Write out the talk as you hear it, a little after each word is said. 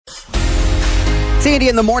Sandy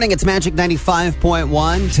in the morning, it's Magic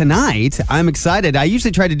 95.1. Tonight, I'm excited. I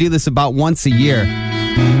usually try to do this about once a year.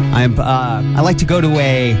 I like to go to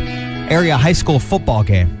a area high school football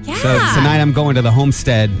game. Yeah. So tonight I'm going to the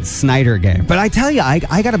Homestead Snyder game. But I tell you,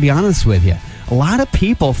 I got to be honest with you. A lot of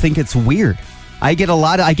people think it's weird. I get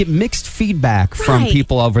mixed feedback from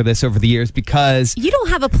people over the years because you don't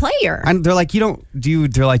have a player. they're like, do you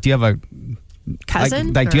have a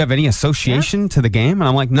cousin? Do you have any association to the game? And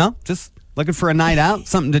I'm like, no, just looking for a night out,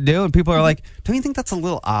 something to do. And people are like, don't you think that's a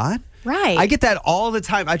little odd? Right. I get that all the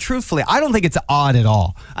time. I don't think it's odd at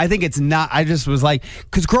all. I think it's not. I just was like,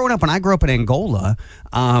 because when I grew up in Angola,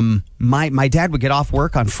 my dad would get off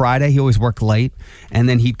work on Friday. He always worked late. And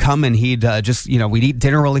then he'd come and he'd we'd eat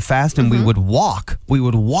dinner really fast and we would walk. We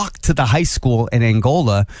would walk to the high school in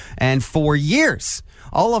Angola. And for years,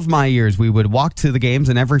 all of my years, we would walk to the games,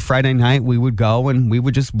 and every Friday night we would go and we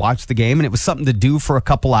would just watch the game, and it was something to do for a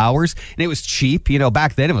couple hours, and it was cheap.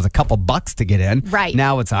 Back then it was a couple bucks to get in. Right.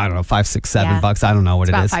 Now it's, I don't know, $5, $6, $7. I don't know what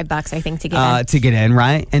it is. About $5, I think, to get in. To get in,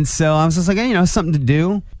 right? And so I was just like, something to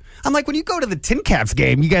do. I'm like, when you go to the Tin Caps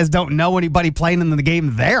game, you guys don't know anybody playing in the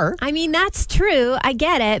game there. I mean, that's true. I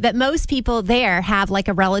get it. But most people there have like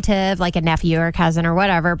a relative, like a nephew or a cousin or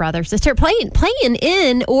whatever, brother, sister, playing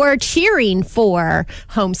in or cheering for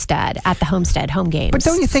Homestead at the Homestead home games. But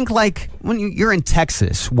don't you think, like, when you're in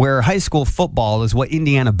Texas, where high school football is what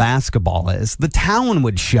Indiana basketball is, the town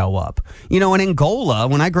would show up. In Angola,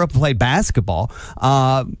 when I grew up and played basketball,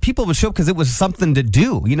 people would show up because it was something to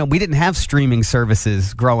do. We didn't have streaming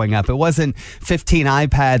services growing up. It wasn't 15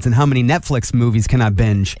 iPads and how many Netflix movies can I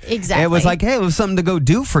binge. Exactly. It was like, hey, it was something to go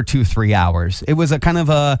do for 2-3 hours. It was a kind of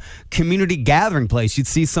a community gathering place. You'd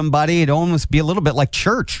see somebody, it'd almost be a little bit like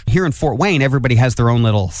church. Here in Fort Wayne, everybody has their own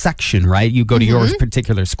little section, right? You go to your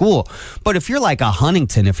particular school. But if you're like a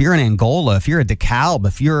Huntington, if you're in Angola, if you're a DeKalb,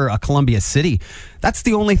 if you're a Columbia City, that's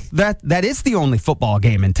the only that is the only football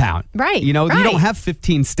game in town. Right. You don't have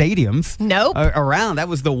 15 stadiums around. That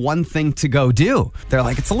was the one thing to go do. They're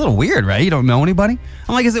like, it's a little weird, right? You don't know anybody.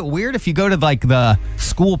 I'm like, is it weird if you go to like the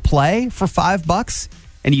school play for $5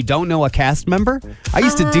 and you don't know a cast member? I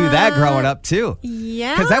used to do that growing up too.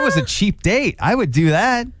 Yeah. Because that was a cheap date. I would do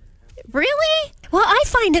that. Really? Well, I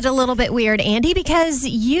find it a little bit weird, Andy, because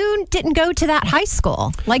you didn't go to that high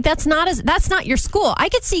school. Like, that's not your school. I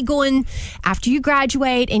could see going after you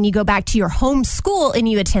graduate and you go back to your home school and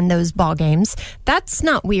you attend those ball games. That's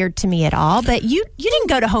not weird to me at all. But you didn't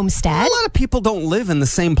go to Homestead. A lot of people don't live in the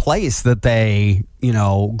same place that they,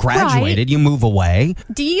 graduated. Right. You move away.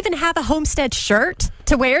 Do you even have a Homestead shirt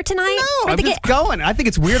to wear tonight? No, I'm just going. I think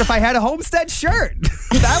it's weird if I had a Homestead shirt.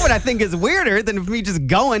 That one I think is weirder than me just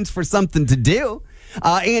going for something to do.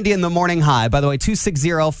 Andy in the morning. Hi. By the way,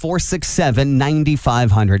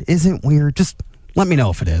 260-467-9500. Isn't weird? Just let me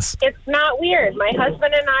know if it is. It's not weird. My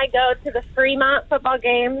husband and I go to the Fremont football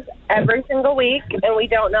games every single week, and we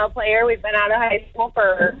don't know a player. We've been out of high school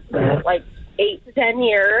for like 8 to 10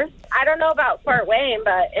 years. I don't know about Fort Wayne,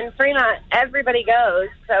 but in Fremont, everybody goes.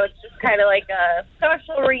 So it's just kind of like a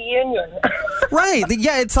social reunion. Right.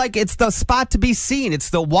 Yeah, it's like it's the spot to be seen.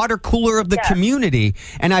 It's the water cooler of the community.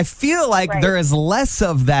 And I feel like there is less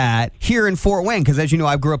of that here in Fort Wayne because, as you know,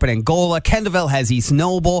 I grew up in Angola. Kendallville has East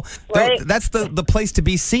Noble. Right. That's the place to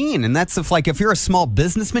be seen. And that's if you're a small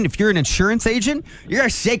businessman, if you're an insurance agent, you're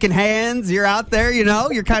shaking hands. You're out there,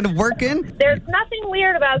 you're kind of working. There's nothing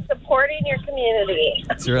weird about supporting your community.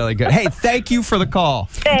 That's really good. Hey, thank you for the call.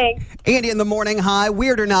 Thanks. Andy in the morning. Hi.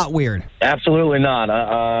 Weird or not weird? Absolutely not.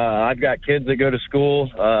 I've got kids that go to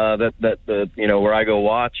school where I go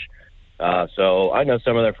watch. So I know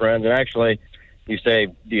some of their friends. And actually, you say,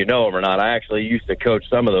 do you know them or not? I actually used to coach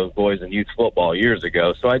some of those boys in youth football years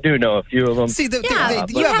ago. So I do know a few of them. See,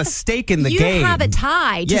 you have a stake in the game. You have a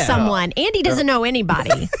tie to someone. Andy doesn't know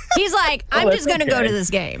anybody. He's like, I'm just going to go to this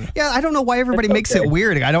game. Yeah, I don't know why everybody makes it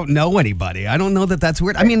weird. I don't know anybody. I don't know that's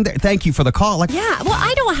weird. I mean, thank you for the call. Yeah, well,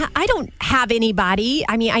 I don't have anybody.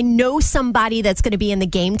 I mean, I know somebody that's going to be in the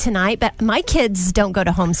game tonight, but my kids don't go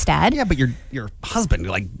to Homestead. Yeah, but your husband,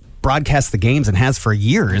 broadcasts the games and has for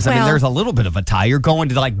years. I mean, there's a little bit of a tie. You're going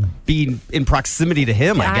to be in proximity to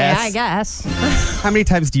him, I guess. I guess. How many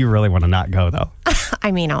times do you really want to not go, though?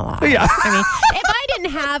 I mean, a lot. Yeah. I mean, if I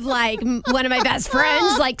didn't have one of my best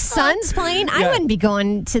friends, sons playing, I wouldn't be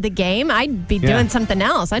going to the game. I'd be doing something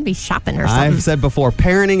else. I'd be shopping or something. I've said before,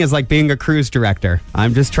 parenting is like being a cruise director.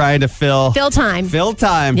 I'm just trying to fill time. Fill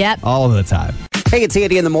time. Yep. All of the time. Hey, it's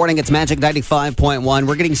Andy in the morning. It's Magic 95.1.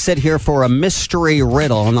 We're getting set here for a mystery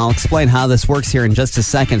riddle, and I'll explain how this works here in just a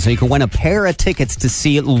second. So you can win a pair of tickets to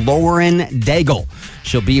see Lauren Daigle.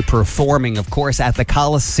 She'll be performing, of course, at the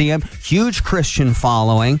Coliseum. Huge Christian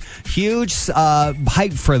following, huge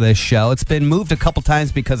hype for this show. It's been moved a couple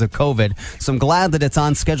times because of COVID, so I'm glad that it's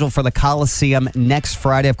on schedule for the Coliseum next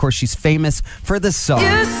Friday. Of course, she's famous for this song.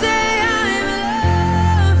 You say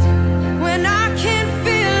I'm loved when I can't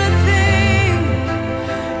feel a thing.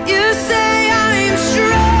 You say I'm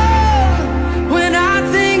strong when I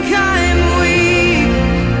think I'm weak.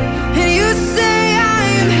 And you say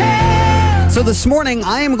I'm held. So this morning,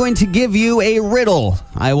 I am going to give you a riddle.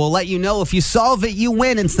 I will let you know if you solve it, you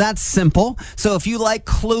win. It's that simple. So if you like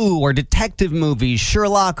Clue or detective movies,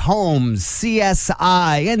 Sherlock Holmes,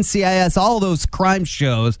 CSI, NCIS, all those crime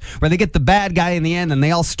shows where they get the bad guy in the end and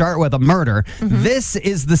they all start with a murder, this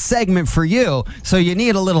is the segment for you. So you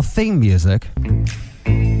need a little theme music.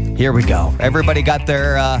 Here we go. Everybody got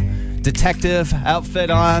their detective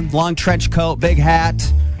outfit on, long trench coat, big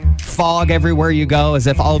hat. Fog everywhere you go, as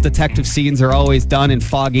if all detective scenes are always done in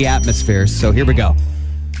foggy atmospheres. So here we go.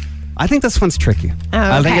 I think this one's tricky.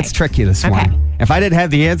 I think it's tricky this morning. If I didn't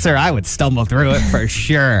have the answer, I would stumble through it for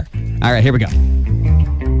sure. All right, here we go.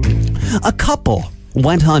 A couple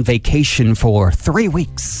went on vacation for 3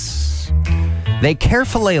 weeks. They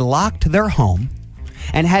carefully locked their home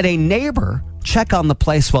and had a neighbor check on the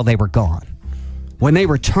place while they were gone. When they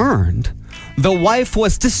returned, the wife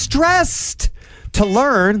was distressed to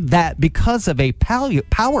learn that because of a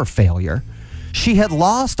power failure, she had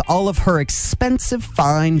lost all of her expensive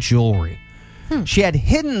fine jewelry. She had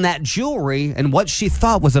hidden that jewelry in what she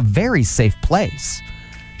thought was a very safe place.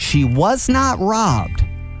 She was not robbed.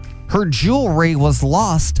 Her jewelry was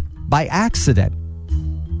lost by accident.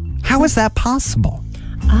 How is that possible?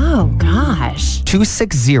 Oh, gosh.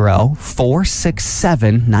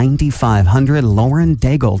 260-467-9500. Lauren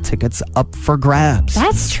Daigle tickets up for grabs.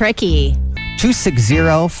 That's tricky.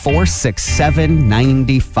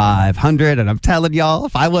 260-467-9500. And I'm telling y'all,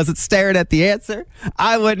 if I wasn't staring at the answer,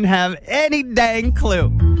 I wouldn't have any dang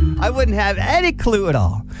clue. I wouldn't have any clue at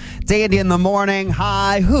all. Dandy in the morning.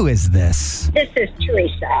 Hi, who is this? This is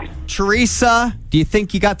Teresa. Teresa, do you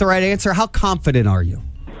think you got the right answer? How confident are you?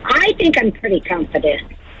 I think I'm pretty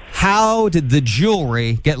confident. How did the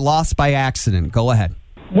jewelry get lost by accident? Go ahead.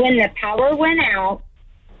 When the power went out,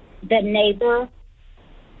 the neighbor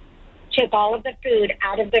took all of the food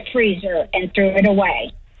out of the freezer and threw it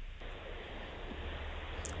away.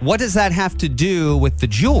 What does that have to do with the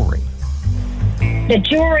jewelry? The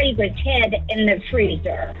jewelry was hid in the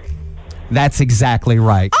freezer. That's exactly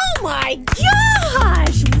right. Oh, my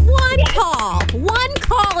gosh. One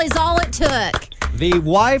call is all it took. The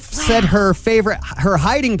wife said her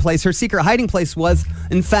hiding place, her secret hiding place was,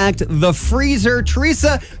 in fact, the freezer.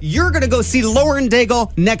 Teresa, you're going to go see Lauren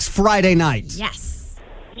Daigle next Friday night. Yes.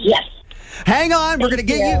 Yes. Hang on. We're going to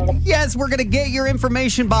get you. Yes, we're going to get your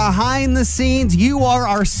information behind the scenes. You are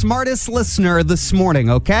our smartest listener this morning,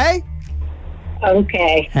 okay?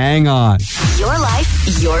 Okay. Hang on. Your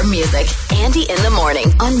life, your music. Andy in the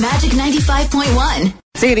morning on Magic 95.1.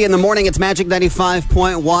 Andy in the morning, it's Magic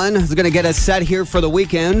 95.1. It's going to get us set here for the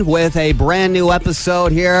weekend with a brand new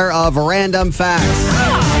episode here of Random Facts.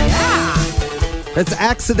 Oh, yeah. Let's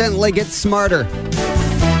accidentally get smarter.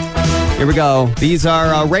 Here we go. These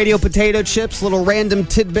are radio potato chips, little random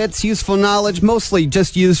tidbits, useful knowledge, mostly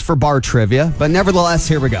just used for bar trivia. But nevertheless,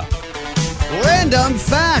 here we go. Random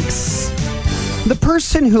Facts. The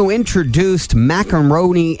person who introduced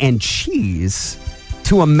macaroni and cheese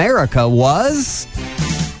to America was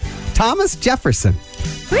Thomas Jefferson.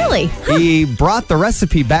 Really? Huh. He brought the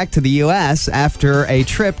recipe back to the U.S. after a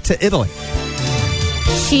trip to Italy.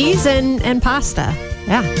 Cheese and pasta.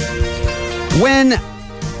 Yeah.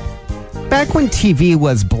 Back when TV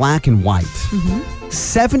was black and white,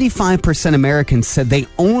 75% Americans said they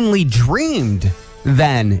only dreamed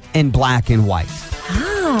then in black and white.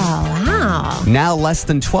 Oh, wow. Now less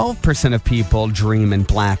than 12% of people dream in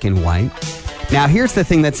black and white. Now, here's the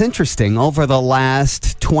thing that's interesting. Over the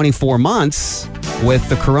last 24 months with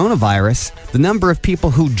the coronavirus, the number of people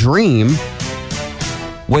who dream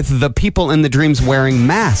with the people in the dreams wearing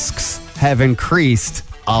masks have increased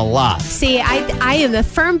a lot. See, I am a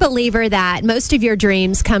firm believer that most of your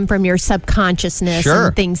dreams come from your subconsciousness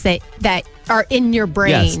and things that are in your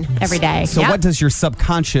brain every day. So what does your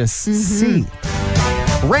subconscious see?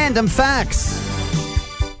 Random facts.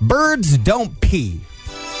 Birds don't pee.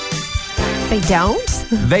 They don't?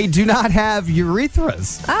 They do not have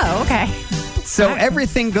urethras. Oh, okay. So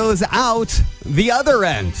everything goes out the other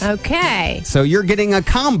end. Okay. So you're getting a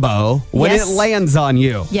combo when Yes. it lands on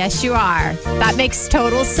you. Yes, you are. That makes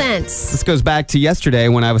total sense. This goes back to yesterday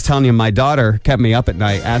when I was telling you my daughter kept me up at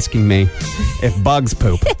night asking me if bugs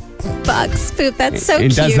poop. Bugs poop. That's so And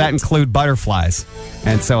cute. does that include butterflies?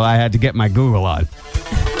 And so I had to get my Google on.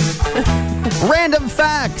 Random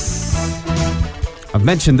facts. I've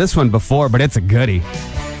mentioned this one before, but it's a goodie.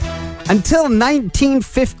 Until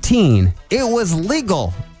 1915, it was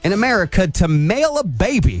legal in America to mail a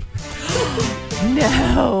baby.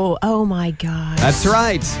 No. Oh my gosh. That's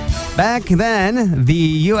right. Back then, the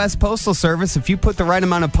U.S. Postal Service, if you put the right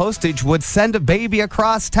amount of postage, would send a baby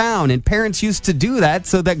across town. And parents used to do that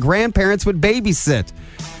so that grandparents would babysit.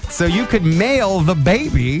 So you could mail the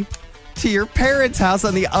baby to your parents' house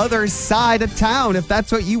on the other side of town if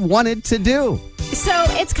that's what you wanted to do. So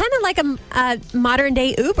it's kind of like a modern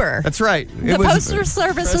day Uber. That's right. The Postal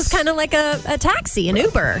Service was kind of like a taxi, an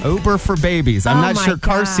Uber. Uber for babies. I'm Oh not my sure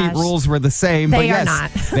car seat gosh. rules were the same, but They are yes,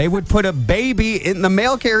 not. they would put a baby in the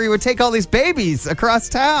mail carrier, would take all these babies across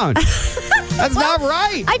town. That's not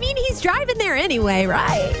right. I mean, he's driving there anyway,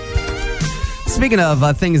 right? Speaking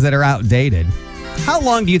of things that are outdated, how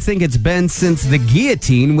long do you think it's been since the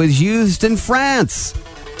guillotine was used in France?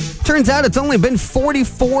 Turns out it's only been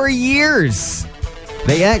 44 years.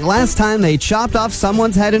 Last time they chopped off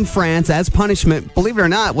someone's head in France as punishment, believe it or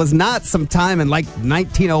not, was not sometime in like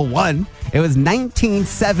 1901. It was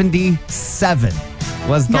 1977.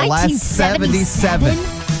 Was the last 77.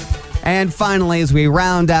 And finally, as we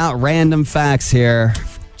round out random facts here,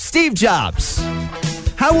 Steve Jobs.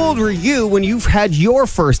 How old were you when you had your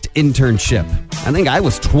first internship? I think I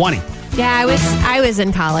was 20. Yeah, I was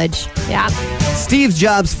in college. Yeah. Steve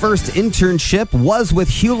Jobs' first internship was with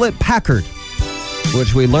Hewlett Packard,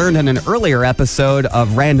 which we learned in an earlier episode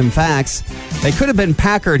of Random Facts. They could have been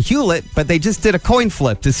Packard Hewlett, but they just did a coin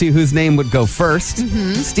flip to see whose name would go first.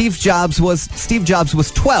 Steve Jobs was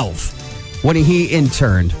 12 when he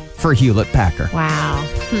interned for Hewlett Packard. Wow.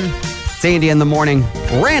 It's Andy in the Morning.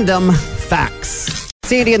 Random Facts.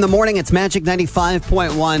 It's Andy in the Morning. It's Magic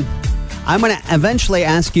 95.1. I'm going to eventually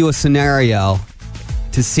ask you a scenario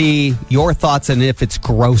to see your thoughts and if it's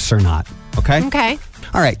gross or not. Okay? Okay.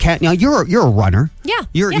 All right, Kat. Now you're a runner. Yeah,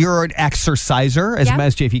 You're yeah. you're an exerciser as Yeah.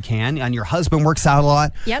 much if you can, and your husband works out a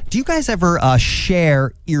lot. Yep. Do you guys ever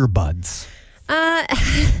share earbuds?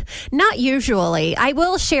 Not usually. I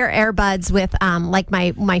will share earbuds with like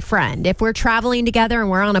my friend. If we're traveling together and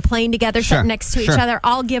we're on a plane together, Sure, sitting next to sure. each other,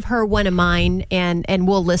 I'll give her one of mine and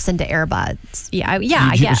we'll listen to earbuds. Yeah, I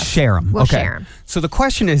You guess. share them. We'll okay. share them. So the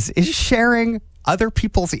question is sharing other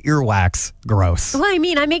people's earwax gross? Well, I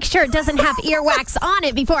mean, I make sure it doesn't have earwax on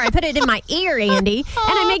it before I put it in my ear, Andy. And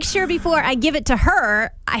I make sure before I give it to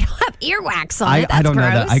her, I don't have earwax on it. That's I don't know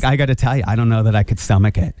gross. that. I got to tell you, I don't know that I could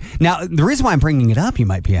stomach it. Now, the reason why I'm bringing it up, you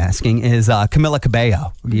might be asking, is Camila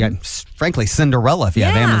Cabello. Frankly, Cinderella, if you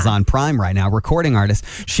have Yeah. Amazon Prime right now, recording artist.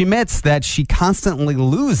 She admits that she constantly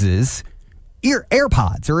loses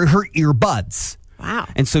AirPods or her earbuds. Wow.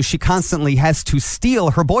 And so she constantly has to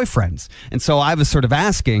steal her boyfriend's. And so I was sort of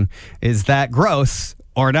asking, is that gross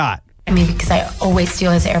or not? I mean, because I always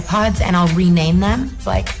steal his AirPods and I'll rename them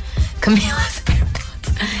like Camila's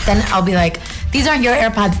AirPods. Then I'll be like, these aren't your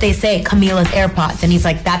AirPods, they say Camila's AirPods. And he's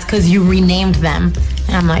like, that's because you renamed them.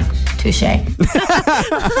 And I'm like, touche. I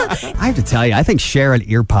have to tell you, I think sharing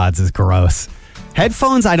earpods is gross.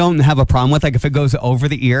 Headphones, I don't have a problem with, like if it goes over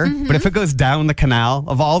the ear, but if it goes down the canal,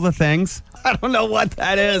 of all the things, I don't know what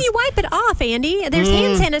that is. You wipe it off, Andy. There's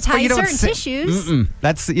hand But you don't sanitizer and say- tissues.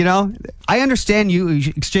 That's, I understand you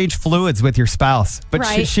exchange fluids with your spouse, but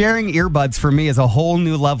Right. sharing earbuds for me is a whole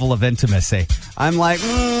new level of intimacy. I'm like,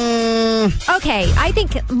 Okay, I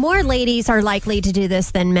think more ladies are likely to do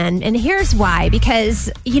this than men. And here's why.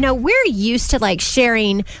 Because, we're used to like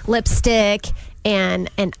sharing lipstick and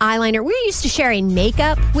eyeliner. We're used to sharing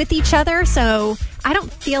makeup with each other. So I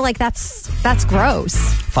don't feel like that's gross.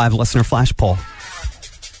 5 listener flash poll.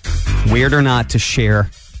 Weird or not to share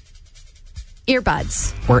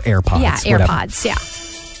Earbuds. or AirPods? Yeah, whatever. AirPods. Yeah.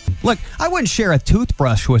 Look, I wouldn't share a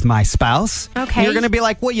toothbrush with my spouse. Okay. You're going to be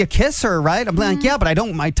like, well, you kiss her, right? I'm like, yeah, but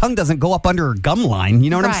my tongue doesn't go up under her gum line.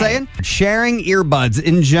 You know what I'm Right. saying? Sharing earbuds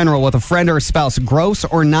in general with a friend or a spouse, gross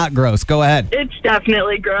or not gross? Go ahead. It's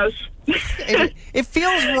definitely gross. It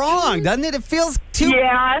feels wrong, doesn't it? It feels too...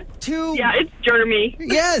 Yeah. Too... Yeah, it's germy.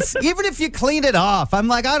 Yes, even if you clean it off. I'm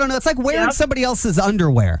like, I don't know. It's like wearing Yep. somebody else's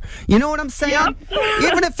underwear. You know what I'm saying? Yep.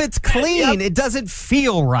 Even if it's clean, Yep. it doesn't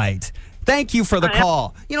feel right. Thank you for the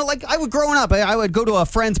call. You know, like I would growing up, I would go to a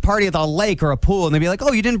friend's party at the lake or a pool, and they'd be like,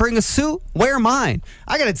 "Oh, you didn't bring a suit? Wear mine."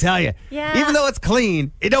 I got to tell you, even though it's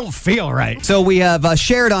clean, it don't feel right. So we have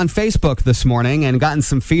shared on Facebook this morning and gotten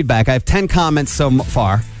some feedback. I have 10 comments so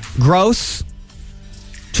far. Gross.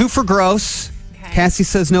 2 for gross. Okay. Cassie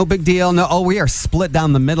says no big deal. No, we are split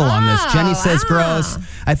down the middle on this. Jenny says gross.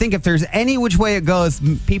 I think if there's any which way it goes,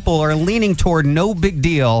 people are leaning toward no big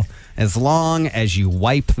deal as long as you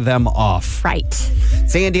wipe them off. Right.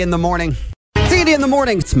 It's Andy in the morning. It's Andy in the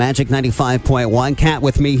morning. It's Magic 95.1. Kat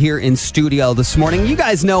with me here in studio this morning. You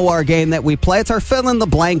guys know our game that we play. It's our fill in the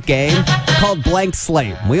blank game called Blank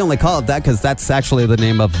Slate. We only call it that because that's actually the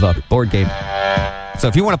name of the board game. So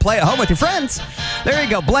if you want to play at home with your friends, there you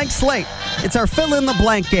go. Blank Slate. It's our fill in the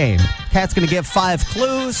blank game. Kat's going to give 5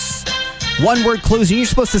 clues. 1-word clues, and you're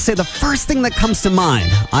supposed to say the first thing that comes to mind.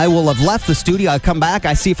 I will have left the studio. I come back.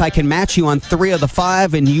 I see if I can match you on 3 of the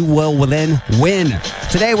 5, and you will then win.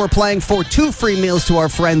 Today, we're playing for 2 free meals to our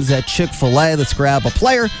friends at Chick-fil-A. Let's grab a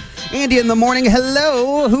player. Andy in the morning.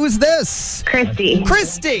 Hello. Who's this? Christy.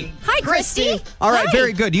 Christy. Hi, Christy. All right, Hi.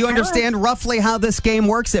 very good. Do you understand roughly how this game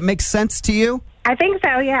works? It makes sense to you? I think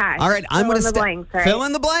so, yeah. All right, I'm going to fill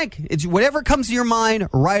in the blank. It's whatever comes to your mind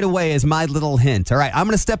right away is my little hint. All right, I'm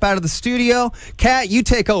going to step out of the studio. Kat, you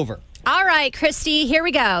take over. All right, Christy, here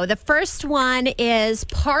we go. The first one is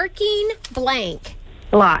parking blank.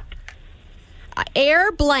 Lot.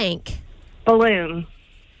 Air blank. Balloon.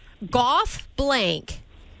 Golf blank.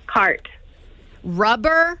 Cart.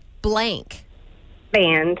 Rubber blank.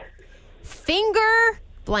 Band. Finger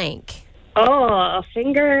blank. Oh,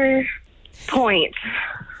 finger. Point.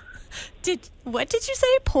 What did you say?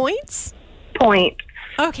 Points? Point.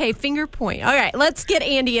 Okay, finger point. All right, let's get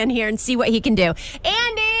Andy in here and see what he can do.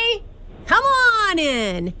 Andy, come on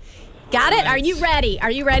in. Got it? Are you ready? Are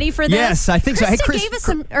you ready for this? Yes, I think so. Hey,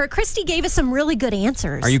 Christy gave us some really good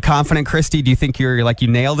answers. Are you confident, Christy? Do you think you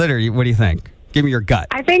nailed it, or what do you think? Give me your gut.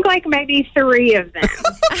 I think like maybe 3 of them.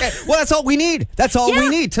 Okay. Well, that's all we need. That's all we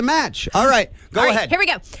need to match. All right, go ahead. Here we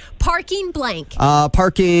go. Parking blank.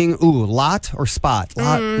 Parking. Lot or spot.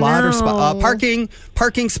 Lot or spot.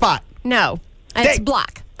 Parking spot. No, it's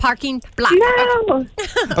block. Parking block. No.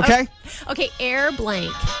 Okay. Okay. Air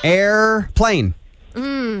blank. Airplane.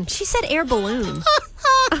 She said air balloon.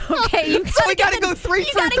 Okay, so we got to go 3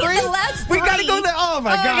 for 3. We got to go there. Oh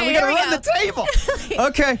my God, we got to run the table.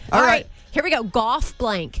 Okay. All right. Here we go. Golf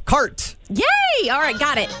blank. Cart. Yay! All right,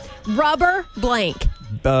 got it. Rubber blank.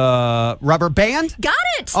 Rubber band. Got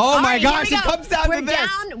it. Oh my gosh, it comes down to this.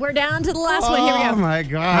 We're down to the last one. Here we go. Oh my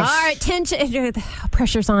gosh. All right, tension.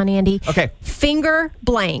 Pressure's on, Andy. Okay. Finger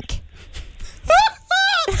blank.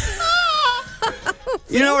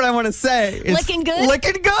 You know what I want to say? It's licking good.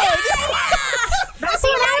 Licking good. That's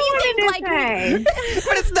what I wanted to say.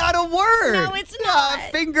 But it's not a word. No, it's not.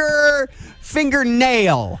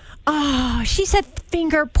 Fingernail. Oh, she said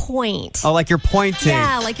finger point. Oh, like you're pointing.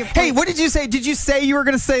 Yeah, like you're pointing. Hey, what did you say? Did you say you were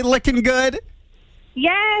going to say licking good?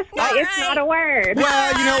 Yes, but it's not a word.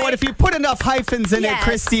 Well, you know what? If you put enough hyphens in it,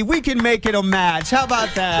 Christy, we can make it a match. How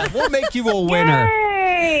about that? We'll make you a winner.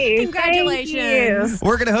 Yay! Congratulations. Thank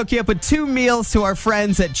We're going to hook you up with 2 meals to our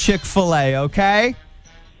friends at Chick-fil-A, okay?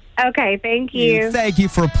 you. Okay, thank you. Thank you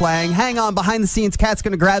for playing. Hang on. Behind the scenes, Kat's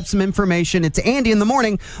going to grab some information. It's Andy in the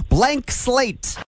morning. Blank Slate.